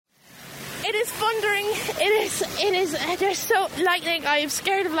It is thundering. It is. There's so lightning. I am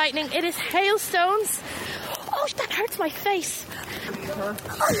scared of lightning. It is hailstones. Oh, that hurts my face.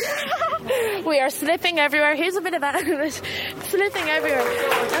 We are slipping everywhere. Here's a bit of that. Slipping everywhere.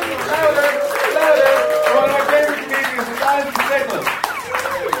 One of my favourite comedians is Alison Spittle.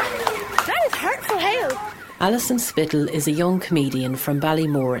 That is hurtful hail. Alison Spittle is a young comedian from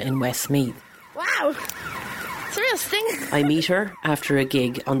Ballymore in Westmeath. Wow. It's a real sting. I meet her after a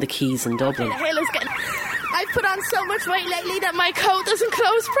gig on the Quays in Dublin. The hail is getting... I've put on so much weight lately that my coat doesn't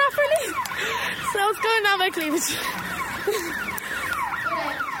close properly. So it's going down my cleavage.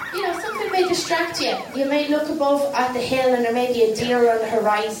 You know, something may distract you. You may look above at the hill and there may be a deer on the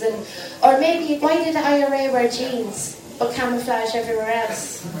horizon. Or maybe, why did the IRA wear jeans but camouflage everywhere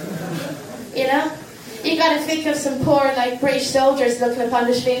else? You know? You gotta think of some poor, like, British soldiers looking upon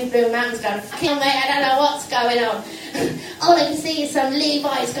the Shrewsbury Blue Mountains going, "Kill me, I don't know what's going on." All I can see is some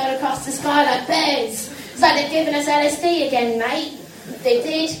Levi's going across the sky like birds. So they've given us LSD again, mate. They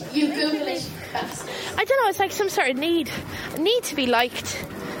did. You Google it. I don't know, it's like some sort of need to be liked.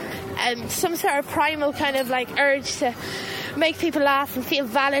 Some sort of primal kind of like urge to make people laugh and feel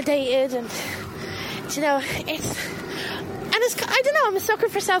validated, and you know, it's I don't know, I'm a sucker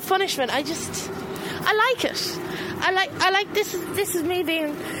for self-punishment. I like it. I like this is me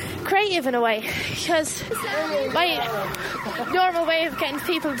being creative in a way, because my normal way of getting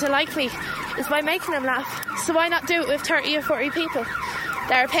people to like me is by making them laugh. So why not do it with 30 or 40 people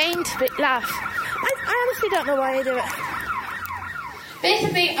that are paying to laugh? I honestly don't know why I do it.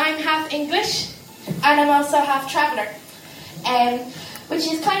 Basically, I'm half English and I'm also half traveller, which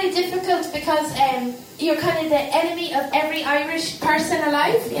is kind of difficult because you're kind of the enemy of every Irish person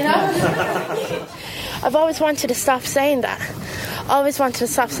alive, you know? I've always wanted to stop saying that. Always wanted to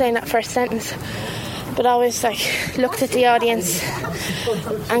stop saying that first sentence. But always looked at the audience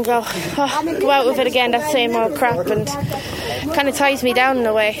and go out with it again, that same old crap, and kind of ties me down in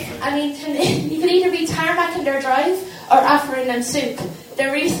a way. I mean, you can either be tarmacking their drive or offering them soup.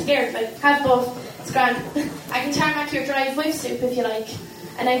 They're really scared, have both. It's grand. I can tarmac your drive with soup if you like,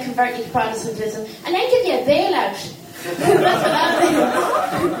 and then convert you to Protestantism, and then give you a bailout. That's what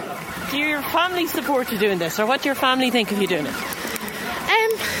I'll do. Do your family support you doing this, or what do your family think of you doing it?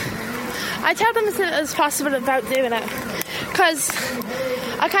 I tell them as little as possible about doing it, because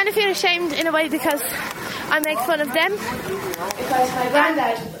I kind of feel ashamed in a way because I make fun of them. Because my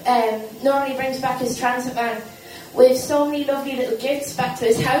granddad normally brings back his transit van with so many lovely little gifts back to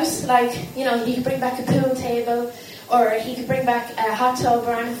his house, like, you know, he could bring back a pool table or he could bring back a hot tub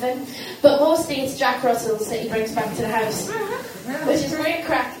or anything, but mostly it's Jack Russells that he brings back to the house, which is great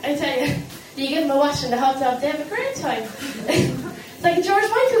crack, I tell you. You give them a wash in the hot tub, they have a great time. It's like a George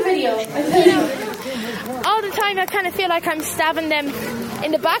Michael video. You know, all the time I kind of feel like I'm stabbing them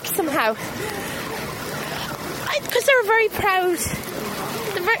in the back somehow. Because they're a very proud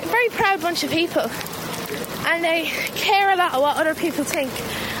bunch of people. And they care a lot of what other people think.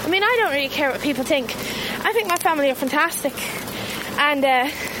 I mean, I don't really care what people think. I think my family are fantastic. And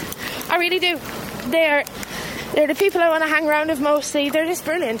I really do. They're the people I want to hang around with mostly. They're just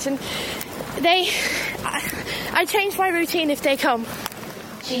brilliant. And I change my routine if they come.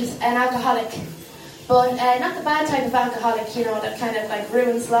 She's an alcoholic, but not the bad type of alcoholic, you know, that kind of like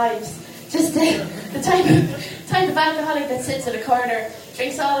ruins lives. Just the type of alcoholic that sits at a corner,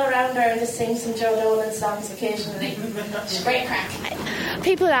 drinks all around her, and just sings some Joe Dolan songs occasionally. She's great crack.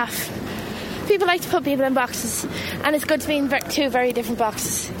 People laugh. People like to put people in boxes, and it's good to be in two very different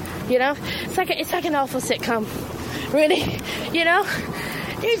boxes. You know, it's like an awful sitcom, really. You know.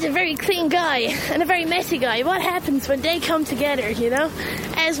 There's a very clean guy and a very messy guy. What happens when they come together, you know,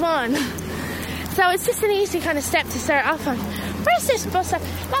 as one? So it's just an easy kind of step to start off on. Where's this bus? Lads,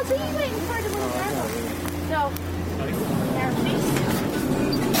 are you waiting for the one? No. There, please.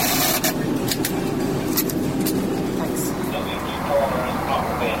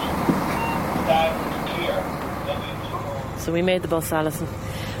 Thanks. So we made the bus, Alison.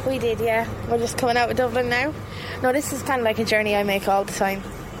 We did, yeah. We're just coming out of Dublin now. No, this is kind of like a journey I make all the time.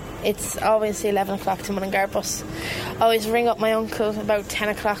 It's always the 11 o'clock to Mullingar bus. I always ring up my uncle about 10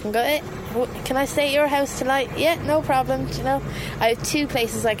 o'clock and go, hey, can I stay at your house tonight? Yeah, no problem, you know. I have 2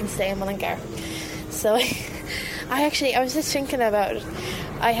 places I can stay in Mullingar. So I was just thinking about it.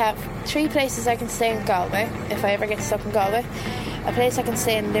 I have 3 places I can stay in Galway, if I ever get stuck in Galway. A place I can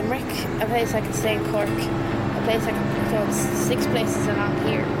stay in Limerick. A place I can stay in Cork. A place I can... So it's 6 places along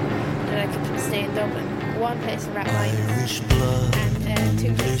here that I can stay in Dublin. 1 place in Rathmines and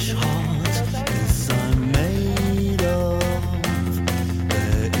 2 places in I'm made of.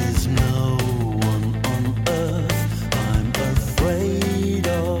 There is no one on earth I'm afraid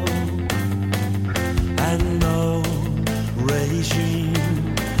of.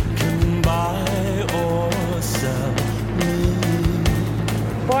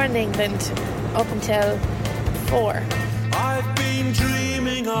 England up until 4. I've been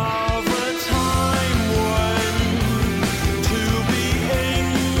dreaming of a time when to be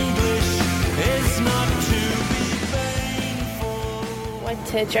English is not to be painful. Went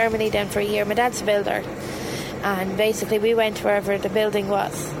to Germany then for a year. My dad's a builder, and basically we went wherever the building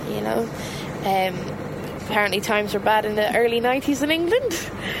was, you know. Apparently times were bad in the early 90s in England.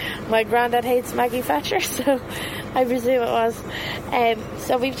 My granddad hates Maggie Thatcher, so I presume it was.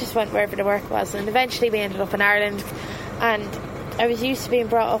 So we just went wherever the work was, and eventually we ended up in Ireland. And I was used to being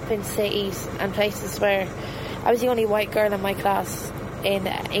brought up in cities and places where I was the only white girl in my class in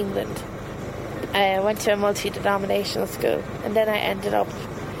England. I went to a multi-denominational school, and then I ended up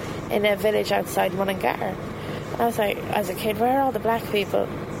in a village outside Mullingar. And I was like, as a kid, where are all the black people?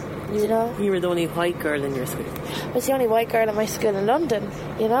 You know? You were the only white girl in your school. I was the only white girl in my school in London,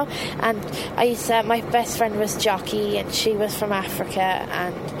 you know. And I used to, my best friend was Jockey, and she was from Africa,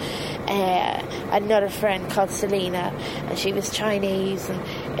 and another friend called Selena, and she was Chinese, and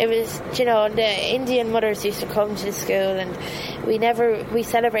it was, you know, the Indian mothers used to come to the school, and we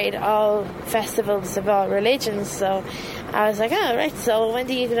celebrated all festivals of all religions. So I was like, oh right, so when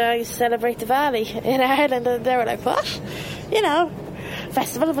do you guys celebrate Diwali in Ireland? And they were like, what? You know,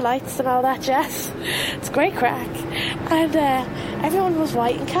 Festival of Lights and all that jazz. It's great crack. And everyone was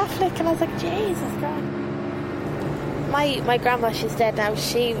white and Catholic, and I was like, Jesus Christ. My grandma, she's dead now.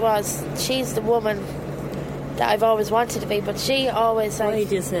 She's the woman that I've always wanted to be, but she always... Why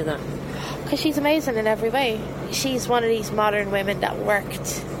do you say that? Because she's amazing in every way. She's one of these modern women that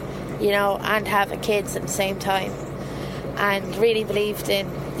worked, you know, and having kids at the same time, and really believed in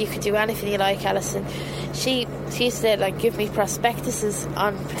you could do anything you like, Alison. She used to like give me prospectuses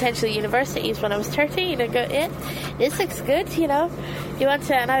on potential universities when I was 13 and go, yeah, this looks good, you know. You want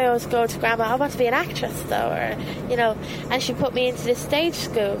to, and I always go to Grandma, I want to be an actress though, or, you know, and she put me into this stage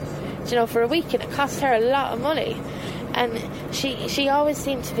school, you know, for a week, and it cost her a lot of money. And she always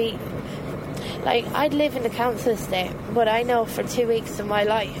seemed to be like, I'd live in the council estate, but I know for 2 weeks of my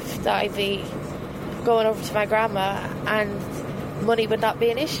life that I'd be going over to my grandma, and money would not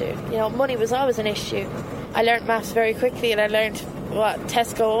be an issue. You know, money was always an issue. I learnt maths very quickly, and I learned what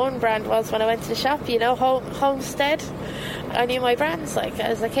Tesco own brand was when I went to the shop, you know, Homestead. I knew my brands, like,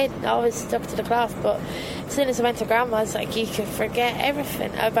 as a kid, I always stuck to the cloth, but as soon as I went to Grandma's, like, you could forget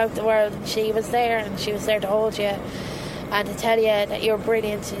everything about the world. She was there, and she was there to hold you and to tell you that you're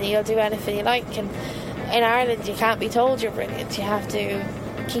brilliant and you'll do anything you like. And in Ireland, you can't be told you're brilliant. You have to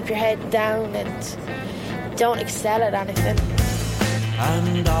keep your head down and don't excel at anything.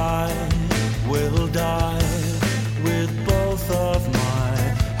 And I will die with both of my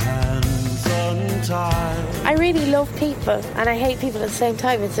hands untied. I really love people, and I hate people at the same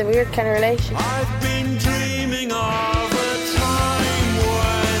time. It's a weird kind of relation. I've been dreaming of a time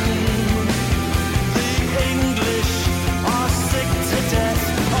when the English are sick to death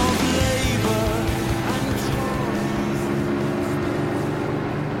of labour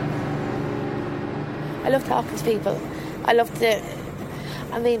and I love talking to people. I love the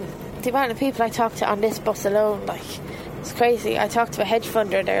amount of people I talked to on this bus alone, like, it's crazy. I talked to a hedge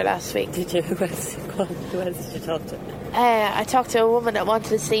funder there last week. Did you? Who else did you talk to? I talked to a woman that wanted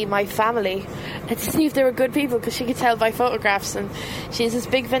to see my family and to see if they were good people, because she could tell by photographs, and she has this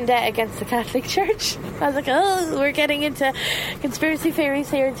big vendetta against the Catholic Church. I was like, oh, we're getting into conspiracy theories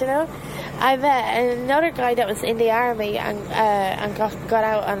here, do you know? I met another guy that was in the army and got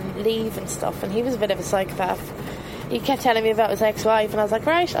out on leave and stuff, and he was a bit of a psychopath. He kept telling me about his ex-wife, and I was like,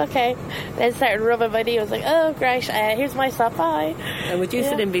 right, okay. Then started rubbing my knee. I was like, oh, great, here's my stop, bye. And would you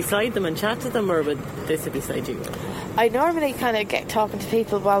sit in beside them and chat to them, or would they sit beside you? I normally kind of get talking to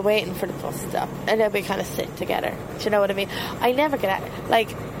people while waiting for the bus stop, and then we kind of sit together. Do you know what I mean? I never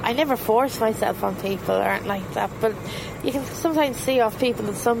I never force myself on people or anything like that, but you can sometimes see off people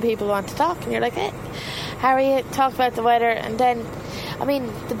that some people want to talk, and you're like, hey, how are you? Talk about the weather, and then, I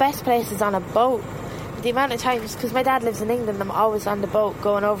mean, the best place is on a boat. The amount of times, because my dad lives in England, I'm always on the boat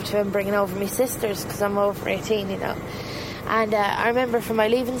going over to him, bringing over my sisters, because I'm over 18, you know. And I remember for my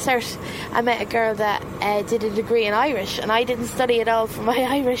leaving cert, I met a girl that did a degree in Irish, and I didn't study at all for my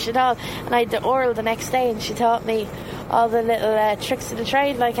Irish at all, and I had the oral the next day, and she taught me all the little tricks of the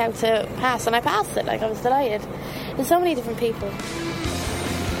trade, like how to pass, and I passed it, like I was delighted. There's so many different people.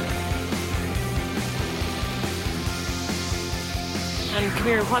 And come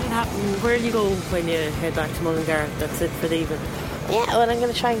here, what happened? Where do you go when you head back to Mullingar? That's it for the evening. Yeah, well, I'm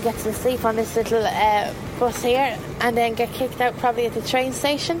going to try and get some sleep on this little bus here, and then get kicked out probably at the train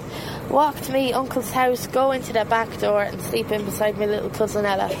station, walk to my uncle's house, go into the back door and sleep in beside my little cousin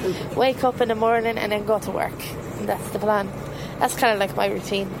Ella, wake up in the morning and then go to work. And that's the plan. That's kind of like my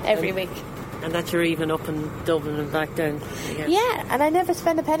routine every week. And that you're even up in Dublin and back down again. Yeah, and I never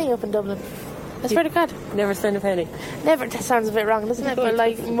spend a penny up in Dublin. I swear to God. Never spend a penny. Never. That sounds a bit wrong, doesn't it? But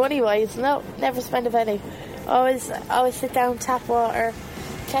like money-wise, no, never spend a penny. Always sit down, tap water,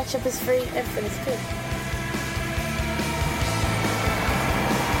 ketchup is free, everything is good.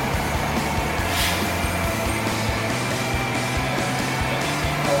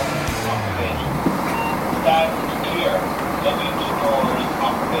 Stand clear.